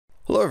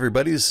Hello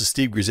everybody, this is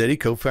Steve Grizzetti,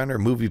 co-founder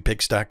of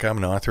MoviePix.com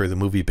and author of the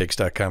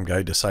MoviePix.com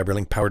Guide to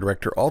CyberLink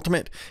PowerDirector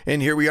Ultimate.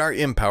 And here we are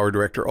in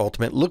PowerDirector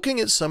Ultimate looking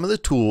at some of the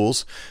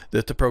tools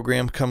that the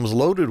program comes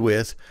loaded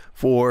with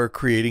for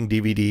creating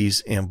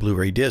DVDs and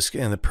Blu-ray discs.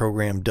 And the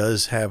program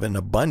does have an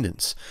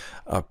abundance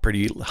of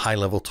pretty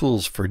high-level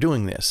tools for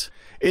doing this.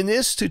 In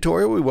this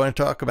tutorial, we want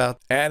to talk about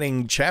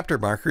adding chapter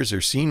markers or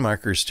scene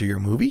markers to your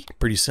movie.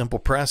 Pretty simple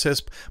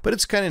process, but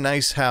it's kind of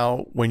nice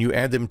how when you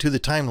add them to the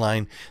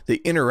timeline, they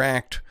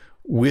interact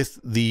with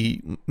the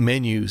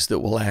menus that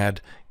we'll add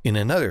in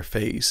another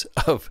phase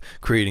of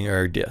creating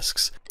our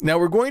discs. Now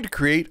we're going to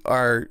create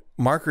our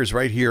markers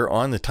right here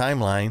on the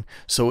timeline.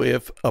 So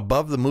if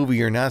above the movie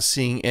you're not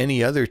seeing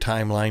any other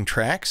timeline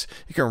tracks,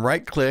 you can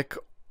right click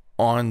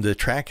on the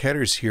track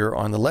headers here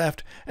on the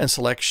left and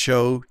select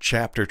Show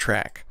Chapter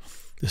Track.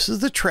 This is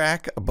the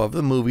track above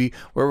the movie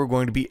where we're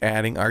going to be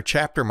adding our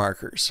chapter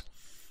markers.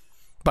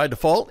 By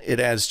default,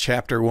 it adds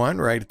Chapter 1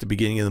 right at the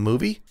beginning of the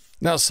movie.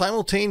 Now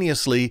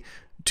simultaneously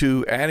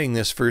to adding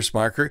this first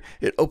marker,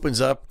 it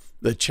opens up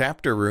the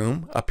chapter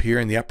room up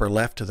here in the upper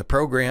left of the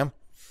program.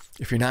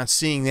 If you're not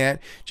seeing that,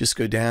 just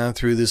go down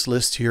through this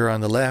list here on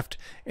the left,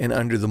 and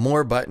under the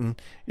More button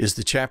is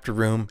the chapter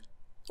room,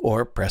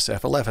 or press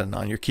F11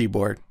 on your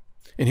keyboard.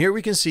 And here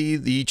we can see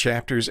the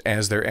chapters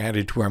as they're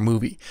added to our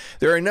movie.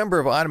 There are a number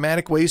of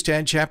automatic ways to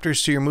add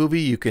chapters to your movie.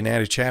 You can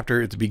add a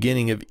chapter at the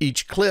beginning of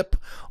each clip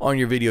on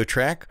your video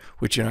track,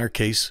 which in our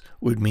case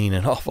would mean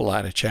an awful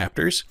lot of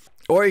chapters.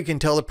 Or you can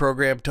tell the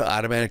program to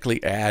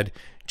automatically add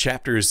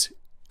chapters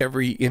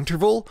every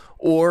interval,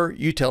 or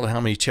you tell it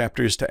how many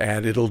chapters to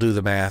add. It'll do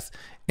the math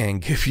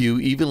and give you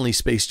evenly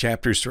spaced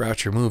chapters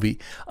throughout your movie.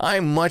 I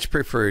much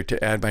prefer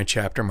to add my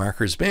chapter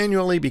markers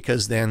manually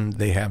because then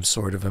they have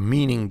sort of a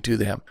meaning to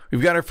them.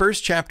 We've got our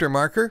first chapter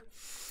marker.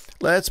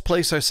 Let's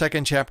place our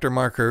second chapter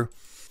marker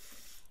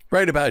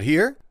right about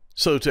here.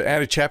 So to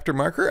add a chapter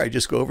marker, I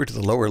just go over to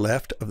the lower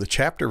left of the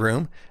chapter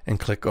room and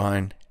click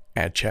on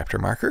Add Chapter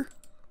Marker.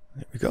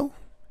 There we go.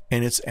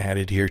 And it's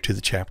added here to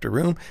the chapter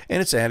room,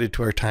 and it's added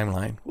to our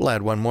timeline. We'll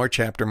add one more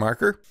chapter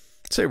marker,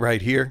 say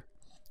right here,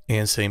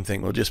 and same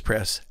thing. We'll just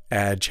press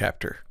Add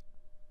Chapter.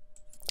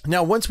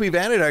 Now, once we've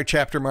added our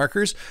chapter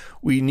markers,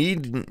 we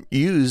need to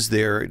use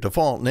their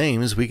default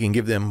names. We can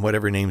give them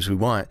whatever names we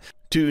want.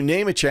 To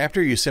name a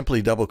chapter, you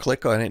simply double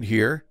click on it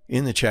here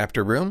in the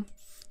chapter room,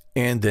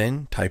 and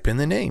then type in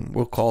the name.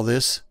 We'll call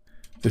this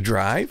The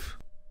Drive.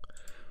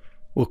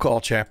 We'll call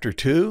Chapter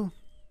 2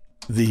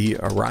 The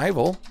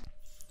Arrival.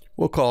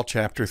 We'll call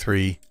Chapter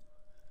 3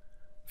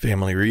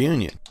 Family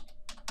Reunion.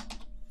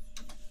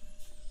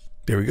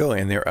 There we go,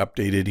 and they're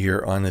updated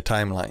here on the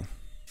timeline.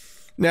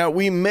 Now,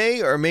 we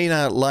may or may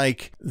not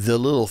like the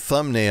little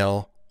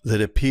thumbnail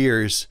that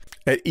appears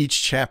at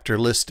each chapter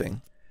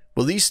listing.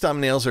 Well, these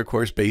thumbnails are, of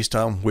course, based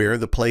on where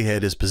the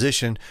playhead is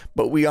positioned,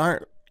 but we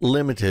aren't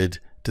limited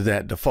to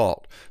that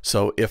default.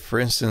 So if, for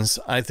instance,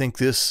 I think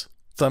this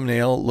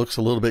thumbnail looks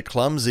a little bit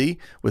clumsy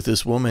with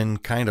this woman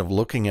kind of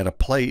looking at a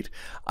plate,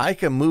 I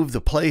can move the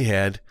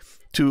playhead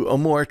to a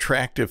more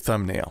attractive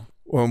thumbnail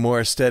or a more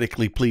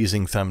aesthetically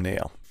pleasing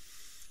thumbnail.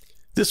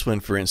 This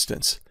one, for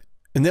instance.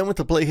 And then with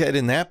the playhead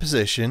in that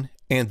position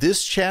and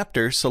this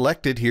chapter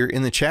selected here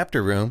in the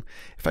chapter room,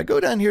 if I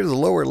go down here to the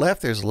lower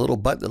left, there's a little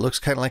button that looks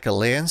kind of like a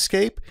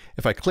landscape.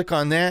 If I click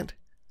on that,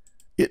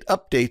 it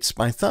updates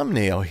my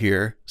thumbnail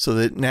here so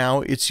that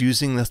now it's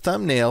using the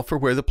thumbnail for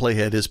where the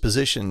playhead is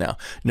positioned now.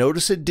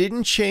 Notice it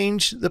didn't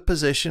change the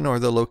position or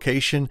the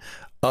location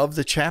of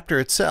the chapter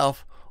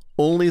itself,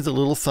 only the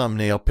little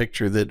thumbnail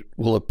picture that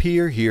will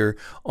appear here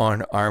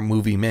on our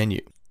movie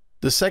menu.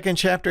 The second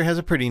chapter has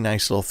a pretty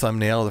nice little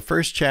thumbnail. The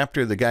first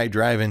chapter, the guy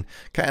driving,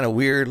 kind of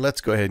weird. Let's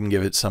go ahead and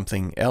give it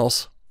something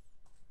else.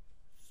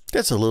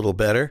 That's a little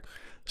better.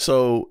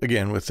 So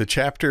again, with the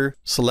chapter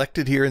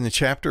selected here in the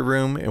chapter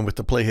room and with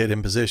the playhead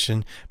in position,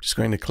 I'm just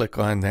going to click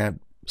on that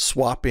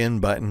swap in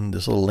button,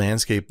 this little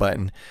landscape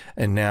button,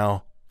 and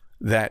now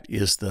that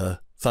is the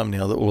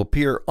thumbnail that will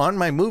appear on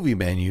my movie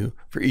menu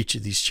for each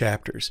of these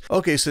chapters.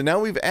 Okay, so now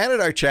we've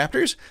added our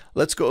chapters.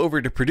 Let's go over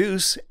to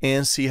Produce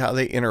and see how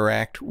they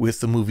interact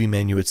with the movie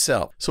menu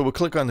itself. So we'll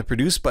click on the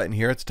Produce button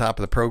here at the top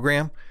of the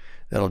program.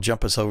 That'll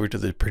jump us over to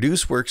the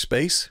Produce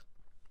workspace.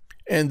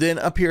 And then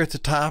up here at the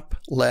top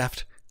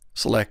left,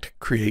 select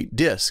Create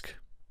Disk.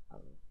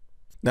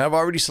 Now I've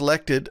already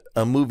selected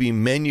a movie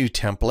menu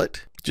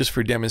template just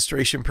for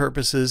demonstration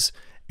purposes,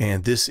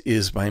 and this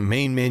is my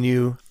main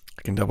menu.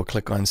 I can double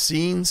click on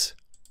Scenes.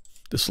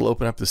 This will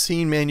open up the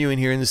Scene menu, and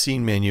here in the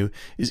Scene menu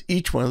is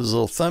each one of those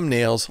little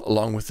thumbnails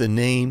along with the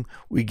name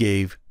we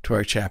gave to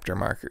our chapter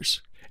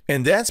markers.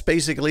 And that's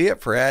basically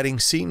it for adding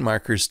scene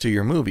markers to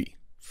your movie.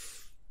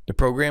 The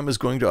program is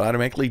going to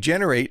automatically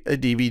generate a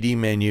DVD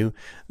menu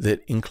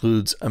that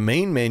includes a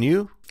main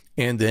menu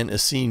and then a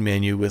scene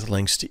menu with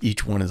links to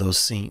each one of those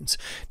scenes.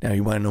 Now,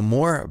 you want to know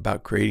more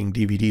about creating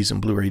DVDs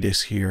and Blu-ray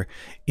discs here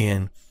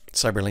in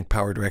CyberLink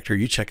PowerDirector.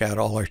 You check out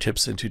all our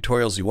tips and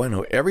tutorials. You want to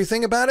know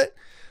everything about it?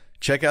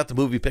 Check out the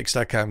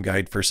MoviePix.com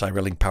guide for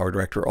CyberLink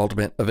PowerDirector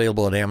Ultimate,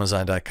 available at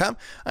Amazon.com.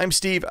 I'm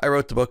Steve. I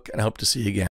wrote the book, and I hope to see you again.